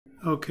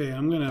Okay,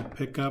 I'm going to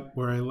pick up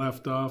where I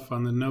left off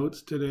on the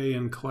notes today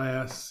in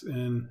class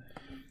and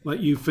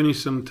let you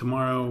finish them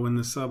tomorrow when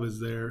the sub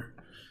is there.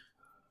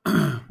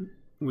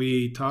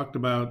 We talked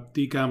about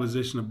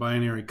decomposition of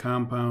binary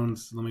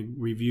compounds. Let me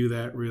review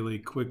that really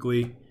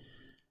quickly.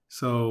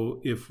 So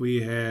if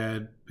we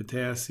had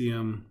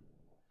potassium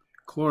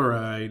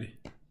chloride,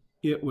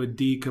 it would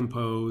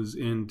decompose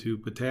into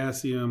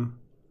potassium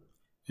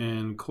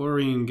and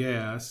chlorine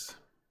gas.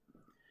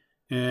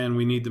 And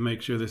we need to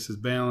make sure this is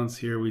balanced.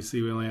 Here we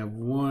see we only have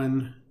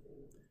one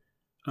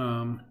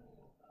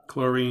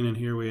chlorine, and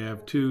here we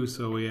have two,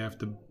 so we have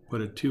to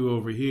put a 2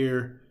 over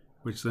here,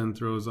 which then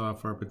throws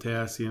off our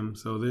potassium.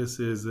 So this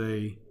is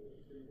a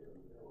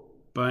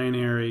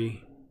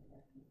binary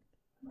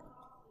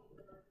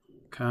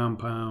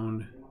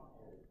compound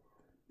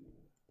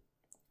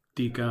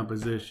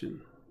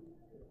decomposition.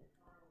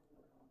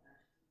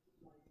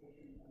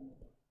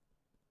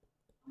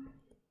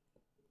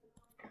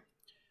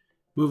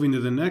 Moving to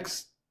the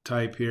next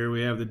type here,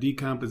 we have the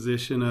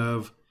decomposition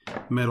of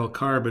metal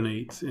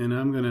carbonates. And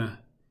I'm going to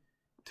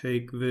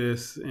take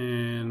this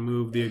and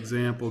move the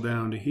example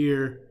down to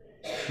here.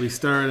 We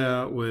start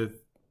out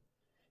with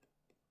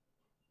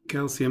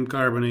calcium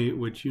carbonate,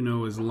 which you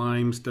know is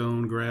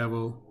limestone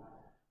gravel.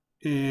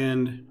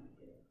 And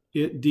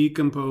it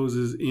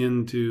decomposes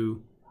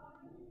into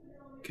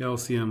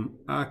calcium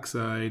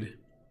oxide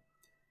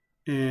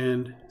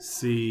and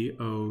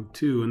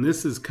CO2. And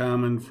this is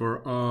common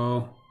for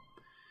all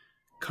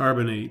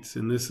carbonates,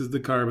 and this is the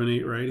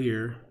carbonate right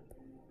here.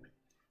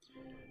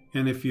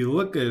 And if you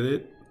look at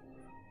it,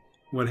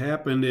 what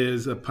happened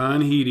is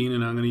upon heating,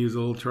 and I'm going to use a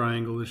little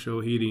triangle to show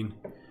heating,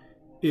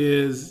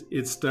 is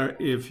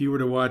if you were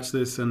to watch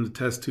this in the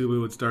test tube, it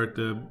would start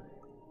to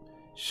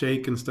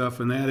shake and stuff,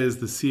 and that is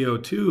the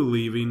CO2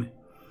 leaving.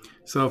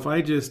 So if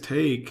I just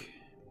take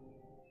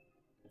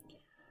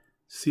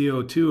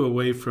CO2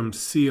 away from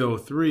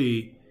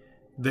CO3,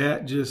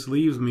 that just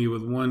leaves me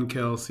with one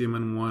calcium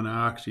and one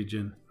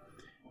oxygen.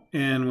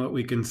 And what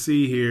we can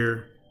see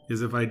here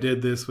is if I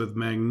did this with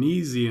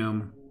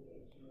magnesium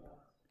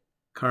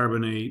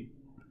carbonate,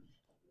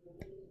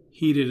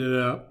 heated it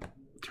up,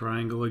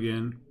 triangle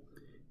again,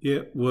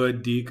 it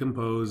would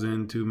decompose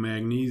into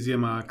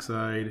magnesium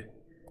oxide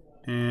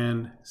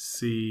and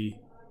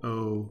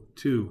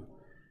CO2.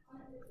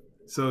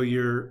 So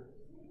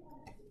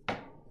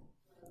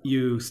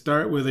you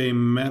start with a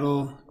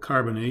metal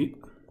carbonate,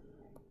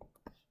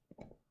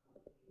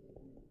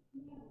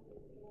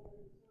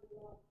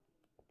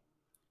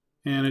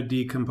 and it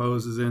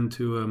decomposes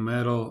into a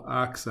metal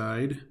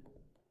oxide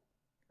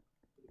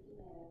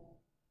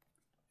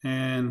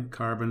and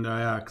carbon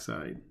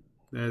dioxide.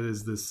 That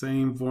is the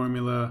same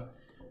formula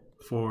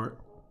for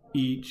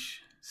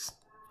each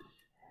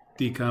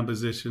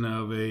decomposition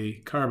of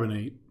a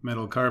carbonate,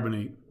 metal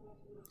carbonate.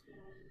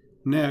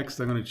 Next,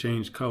 I'm going to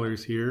change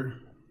colors here.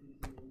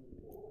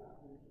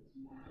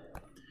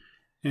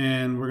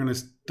 And we're going to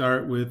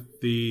start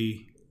with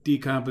the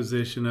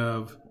decomposition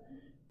of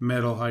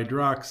metal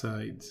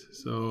hydroxides.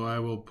 So I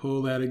will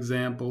pull that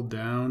example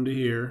down to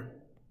here.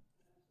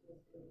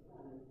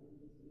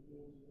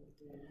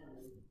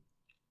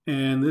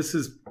 And this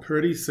is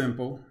pretty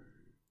simple.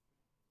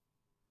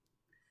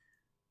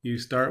 You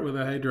start with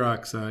a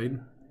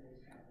hydroxide,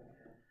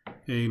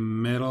 a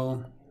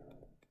metal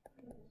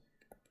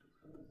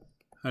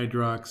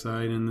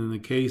hydroxide, and in the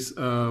case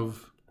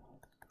of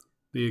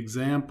the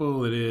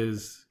example, it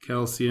is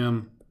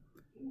calcium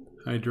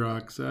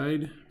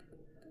hydroxide.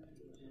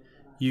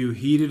 You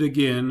heat it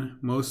again.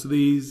 Most of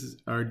these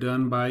are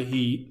done by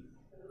heat,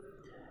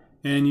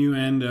 and you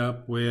end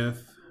up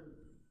with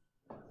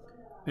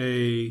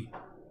a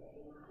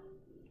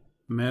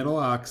metal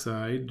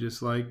oxide,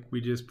 just like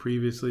we just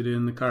previously did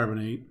in the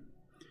carbonate.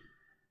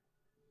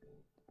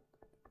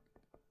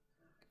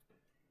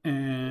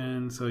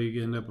 And so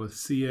you end up with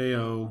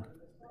CaO.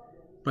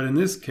 But in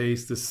this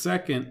case, the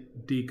second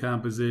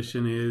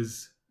decomposition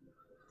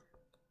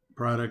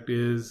product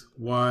is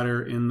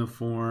water in the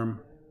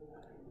form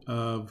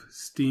of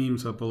steam,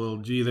 so I put a little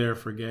G there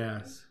for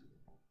gas.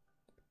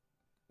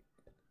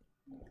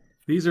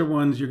 These are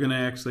ones you're going to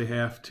actually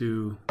have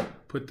to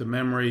put to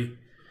memory.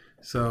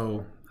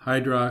 So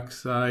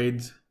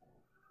hydroxides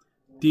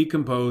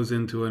decompose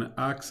into an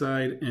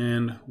oxide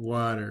and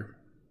water.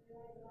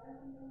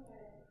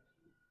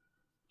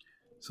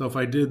 So if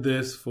I did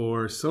this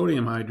for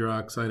sodium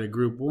hydroxide at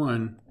group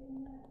 1,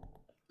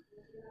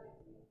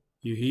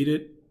 you heat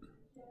it,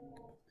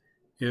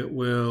 it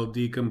will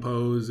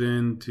decompose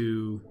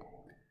into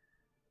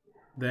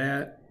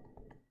that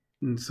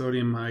and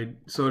sodium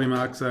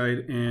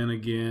oxide and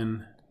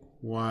again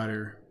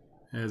water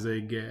as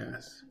a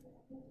gas.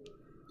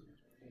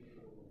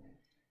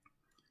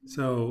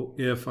 So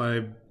if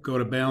I go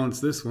to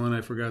balance this one,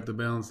 I forgot to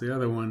balance the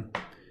other one.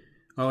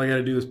 All I got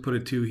to do is put a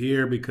 2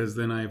 here because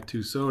then I have 2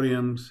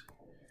 sodiums,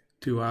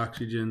 2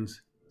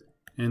 oxygens,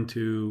 and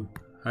 2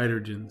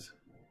 hydrogens.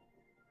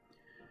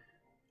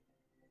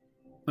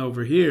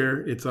 Over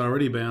here, it's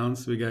already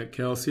balanced. We got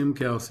calcium,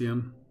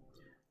 calcium,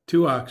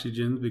 2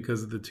 oxygens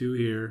because of the 2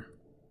 here,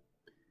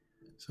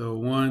 So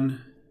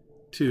 1,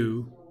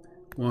 2,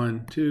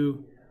 1,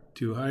 2,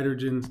 2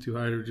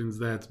 hydrogens,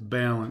 that's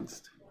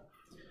balanced.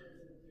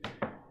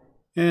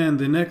 And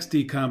the next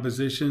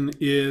decomposition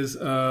is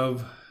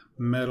of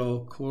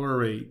metal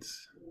chlorates.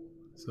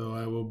 So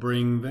I will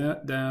bring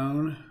that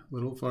down a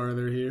little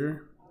farther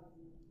here.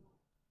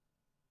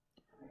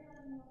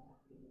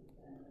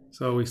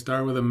 So we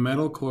start with a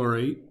metal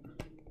chlorate.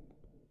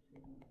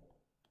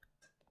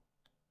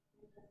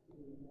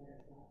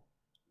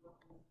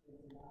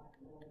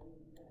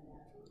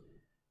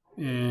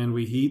 And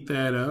we heat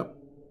that up.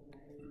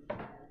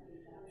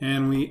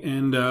 And we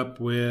end up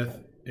with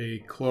a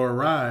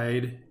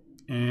chloride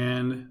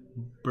and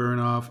burn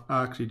off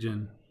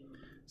oxygen.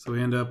 So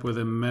we end up with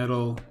a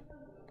metal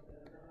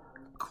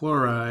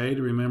chloride.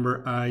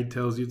 Remember, I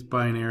tells you it's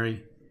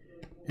binary.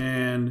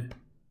 And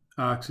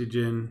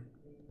oxygen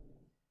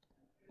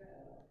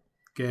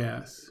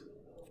gas.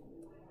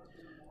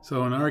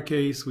 So in our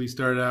case, we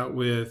start out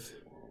with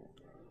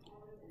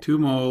 2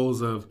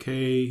 moles of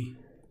KClO3.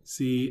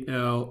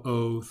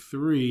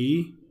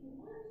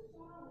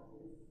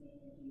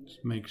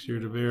 Just make sure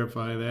to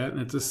verify that.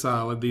 And it's a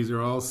solid. These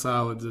are all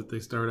solids that they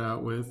start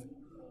out with.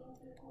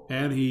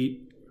 Add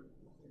heat.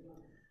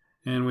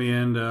 And we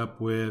end up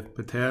with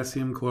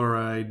potassium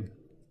chloride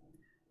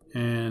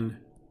and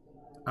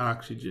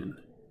oxygen.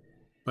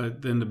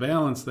 But then to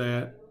balance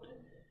that,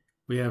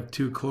 we have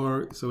 2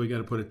 chlor, so we got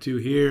to put a 2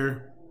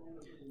 here.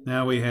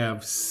 Now we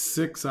have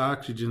 6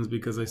 oxygens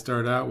because I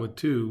start out with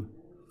 2.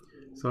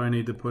 So I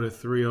need to put a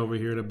 3 over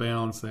here to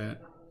balance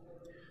that.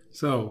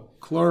 So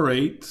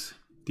chlorates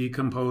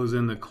decompose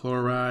into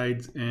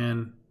chlorides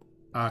and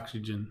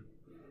oxygen.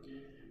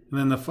 And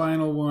then the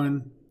final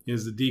one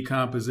is the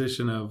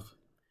decomposition of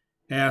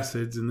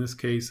acids, in this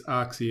case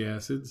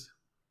oxyacids.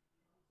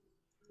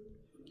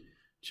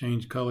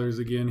 Change colors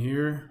again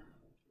here.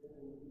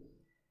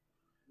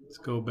 Let's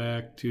go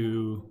back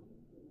to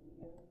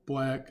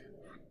black.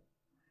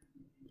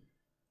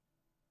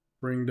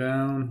 Bring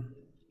down.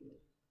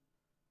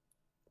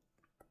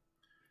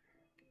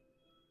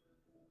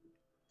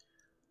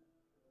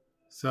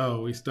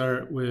 So we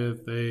start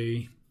with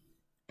a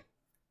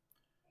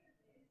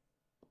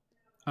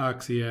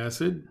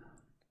oxyacid.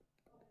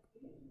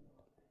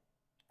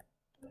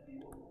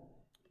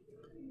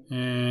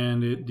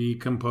 And it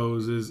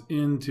decomposes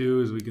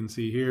into, as we can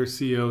see here,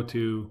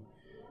 CO2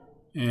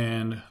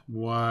 and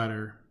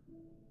water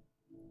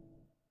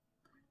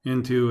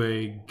into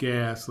a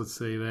gas, let's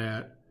say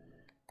that,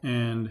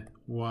 and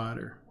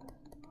water.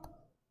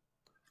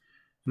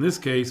 In this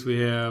case, we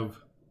have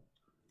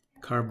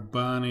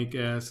carbonic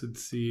acid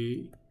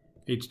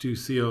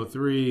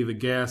H2CO3. The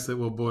gas that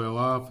will boil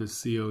off is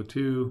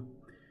CO2,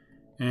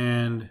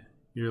 and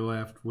you're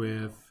left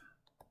with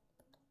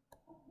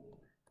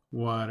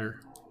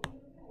water.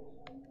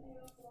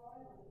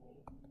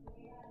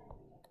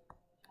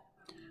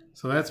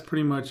 So that's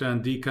pretty much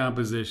on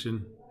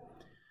decomposition.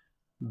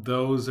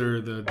 Those are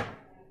the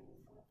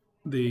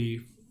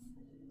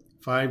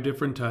 5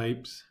 different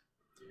types.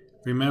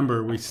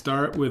 Remember, we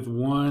start with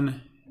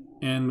one,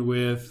 end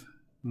with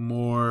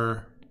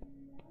more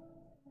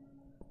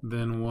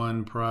than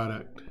one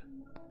product.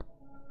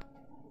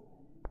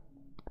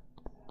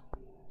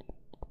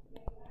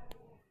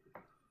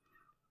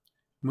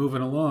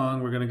 Moving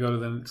along, we're going to go to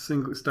the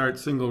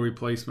single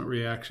replacement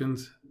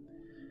reactions.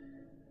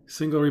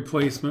 Single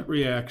replacement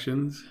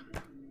reactions.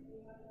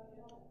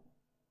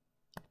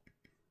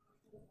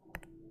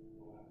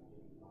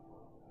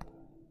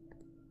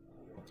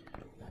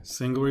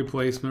 Single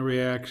replacement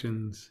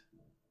reactions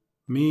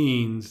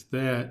means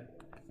that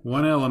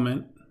one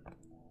element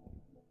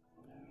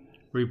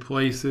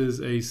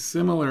replaces a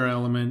similar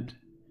element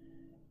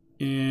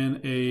in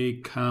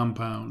a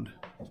compound.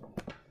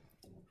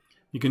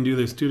 You can do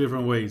this 2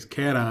 different ways.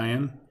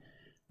 Cation,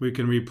 we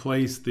can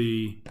replace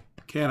the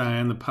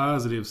cation, the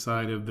positive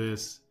side of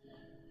this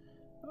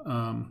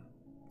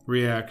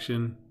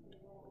reaction,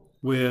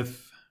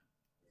 with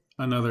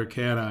another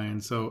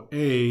cation. So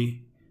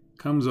A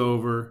comes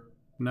over,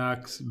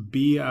 knocks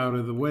B out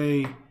of the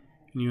way,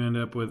 and you end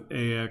up with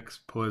AX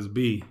plus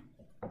B.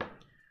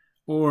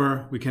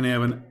 Or we can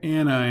have an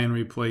anion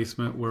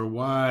replacement where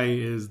Y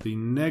is the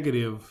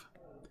negative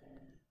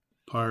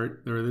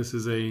part, or this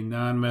is a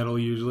non-metal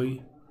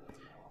usually,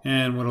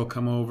 and what'll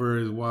come over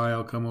is Y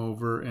will come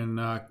over and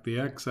knock the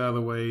X out of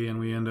the way, and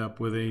we end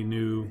up with a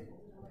new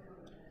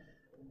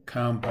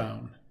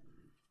compound.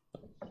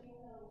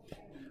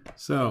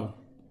 So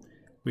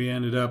we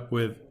ended up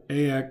with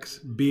AX,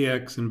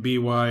 BX, and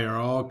BY are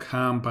all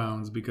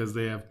compounds because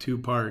they have 2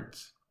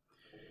 parts.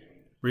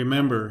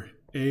 Remember,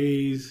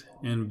 A's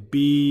and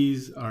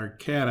B's are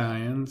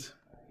cations,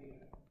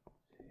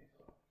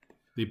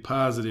 the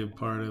positive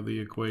part of the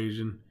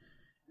equation,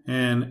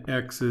 and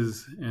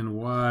X's and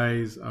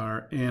Y's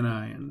are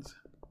anions,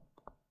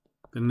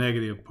 the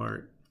negative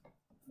part.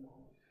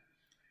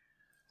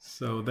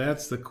 So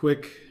that's the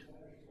quick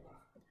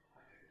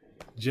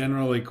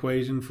general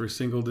equation for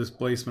single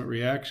displacement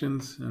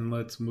reactions, and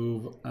let's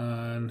move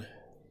on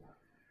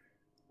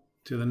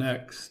to the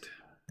next.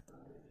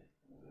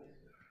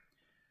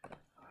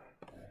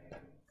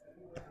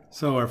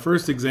 So our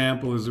first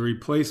example is the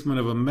replacement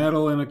of a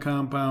metal in a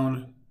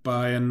compound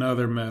by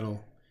another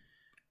metal.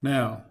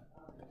 Now,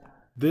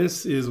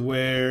 this is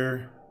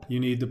where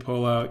you need to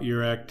pull out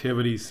your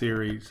activity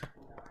series.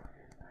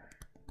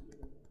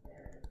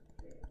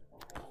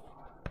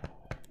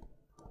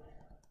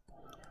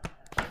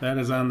 That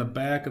is on the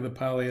back of the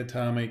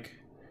polyatomic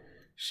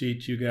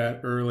sheet you got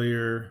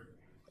earlier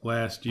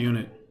last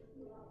unit.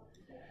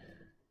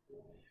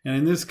 And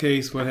in this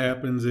case, what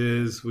happens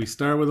is we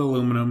start with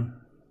aluminum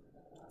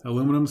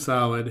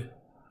solid.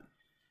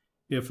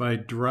 If I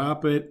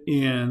drop it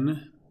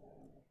in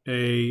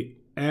a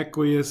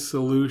aqueous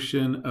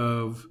solution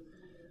of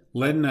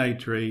lead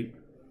nitrate,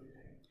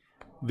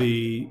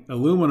 the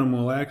aluminum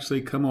will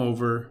actually come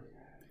over,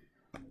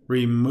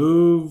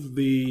 remove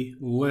the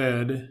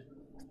lead,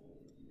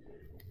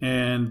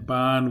 and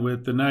bond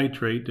with the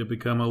nitrate to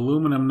become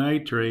aluminum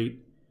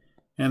nitrate.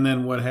 And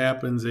then what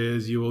happens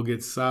is you will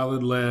get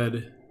solid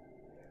lead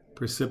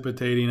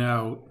precipitating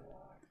out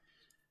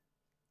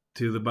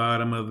to the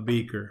bottom of the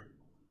beaker.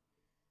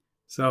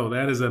 So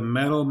that is a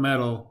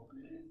metal-metal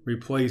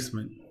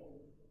replacement.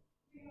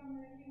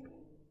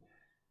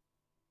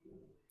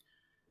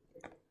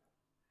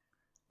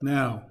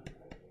 Now,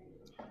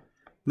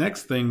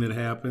 next thing that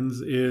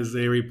happens is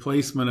a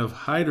replacement of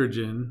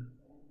hydrogen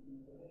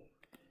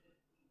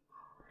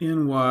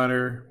in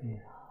water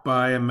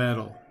by a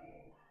metal.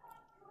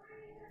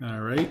 All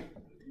right,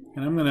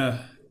 and I'm going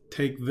to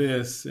take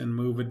this and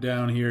move it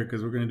down here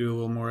because we're going to do a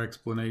little more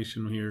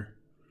explanation here.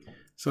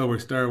 So we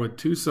start with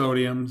 2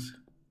 sodiums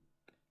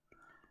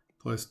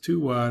plus 2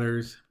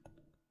 waters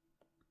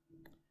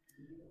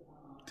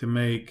to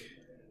make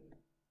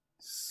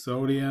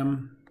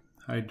sodium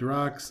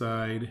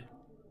hydroxide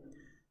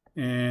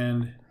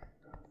and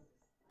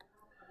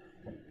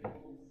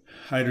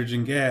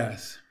hydrogen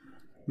gas.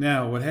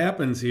 Now what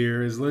happens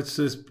here is make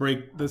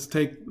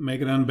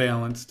it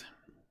unbalanced.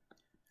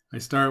 I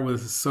start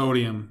with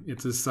sodium,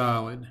 it's a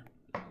solid.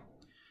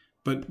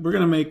 But we're going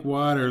to make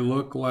water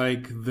look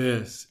like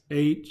this,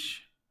 HOH.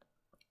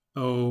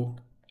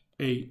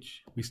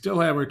 We still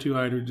have our 2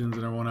 hydrogens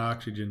and our 1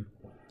 oxygen.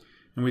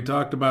 And we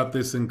talked about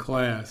this in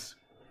class.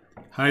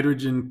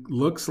 Hydrogen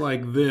looks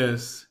like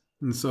this,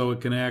 and so it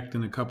can act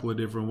in a couple of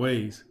different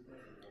ways.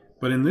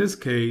 But in this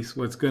case,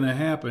 what's going to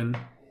happen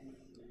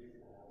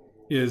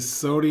is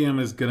sodium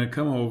is going to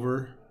come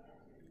over,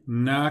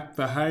 knock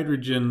the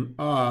hydrogen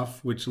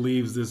off, which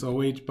leaves this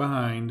OH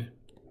behind,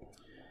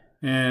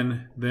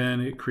 and then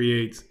it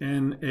creates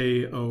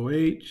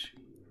NaOH.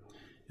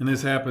 And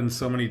this happens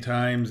so many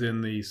times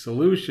in the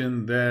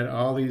solution that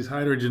all these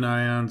hydrogen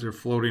ions are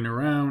floating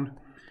around,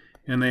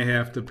 and they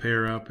have to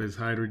pair up as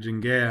hydrogen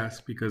gas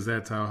because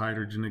that's how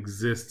hydrogen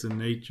exists in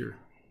nature.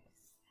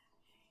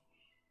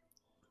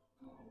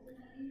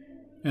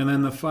 And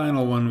then the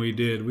final one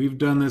we've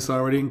done this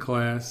already in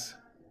class.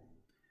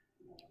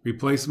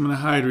 Replacement of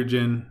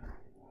hydrogen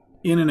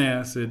in an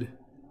acid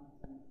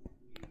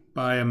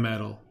by a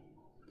metal.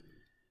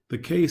 The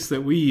case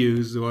that we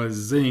used was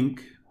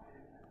zinc.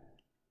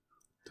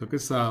 Took a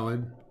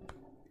solid,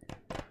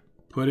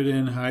 put it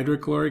in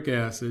hydrochloric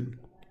acid,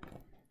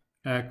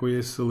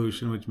 aqueous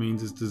solution, which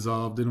means it's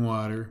dissolved in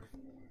water,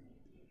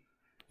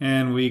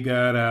 and we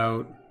got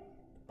out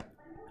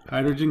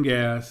hydrogen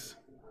gas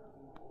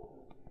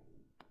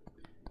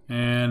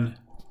and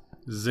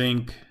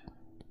zinc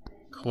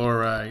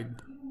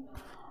chloride.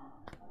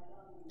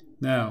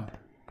 Now,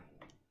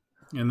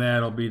 and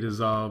that'll be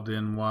dissolved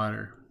in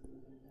water.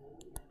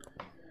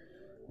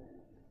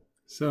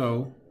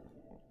 So,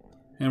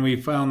 and we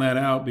found that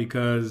out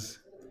because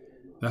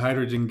the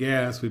hydrogen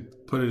gas, we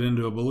put it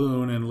into a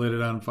balloon and lit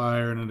it on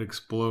fire and it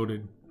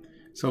exploded.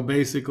 So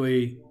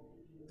basically,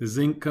 the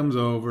zinc comes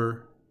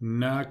over,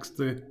 knocks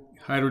the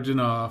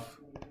hydrogen off,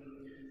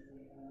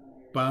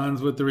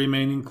 bonds with the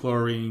remaining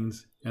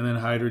chlorines, and then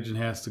hydrogen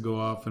has to go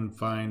off and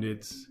find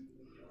its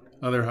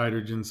other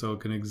hydrogen so it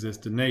can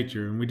exist in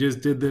nature. And we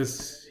just did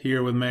this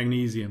here with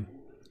magnesium.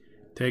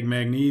 Take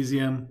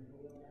magnesium,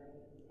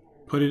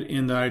 put it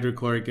in the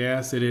hydrochloric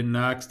acid, it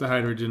knocks the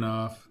hydrogen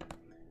off.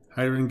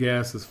 Hydrogen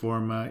gas is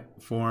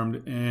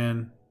formed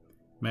and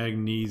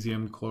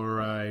magnesium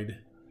chloride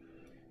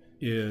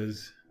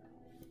is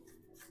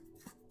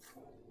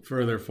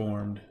further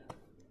formed.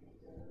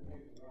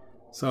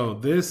 So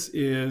this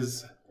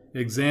is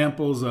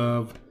examples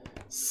of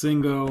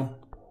single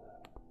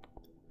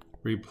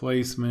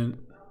replacement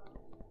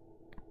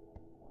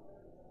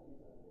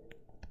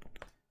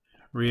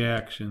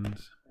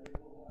reactions.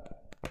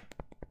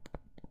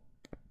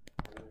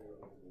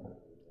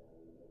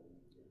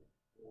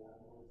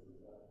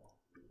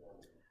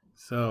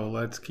 So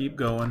let's keep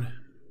going.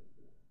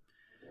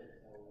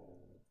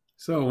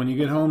 So when you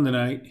get home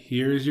tonight,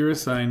 here's your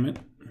assignment.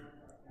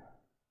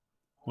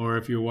 Or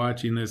if you're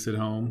watching this at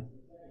home,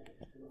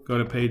 go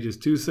to pages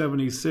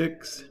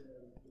 276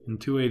 and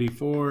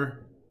 284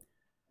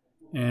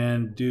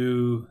 and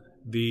do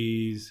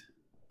these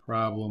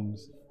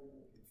problems.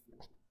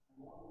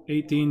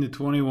 18 to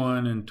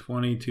 21 and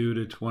 22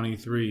 to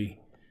 23.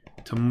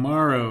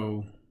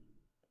 Tomorrow,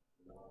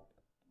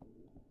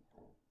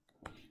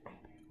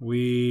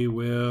 we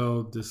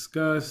will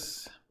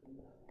discuss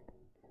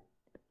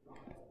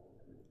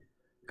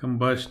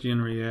combustion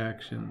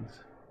reactions.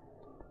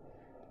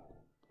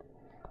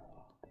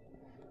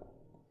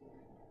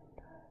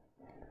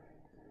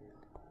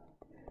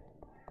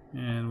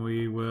 And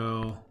we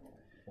will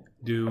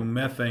do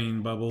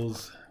methane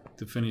bubbles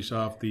to finish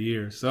off the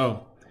year.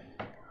 So,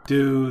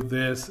 do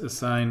this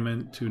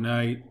assignment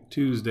tonight,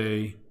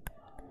 Tuesday.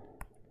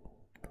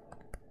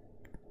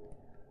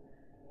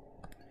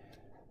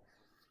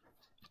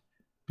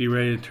 Be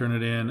ready to turn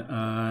it in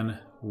on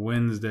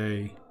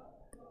Wednesday.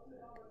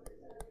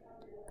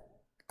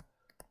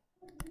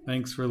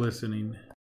 Thanks for listening.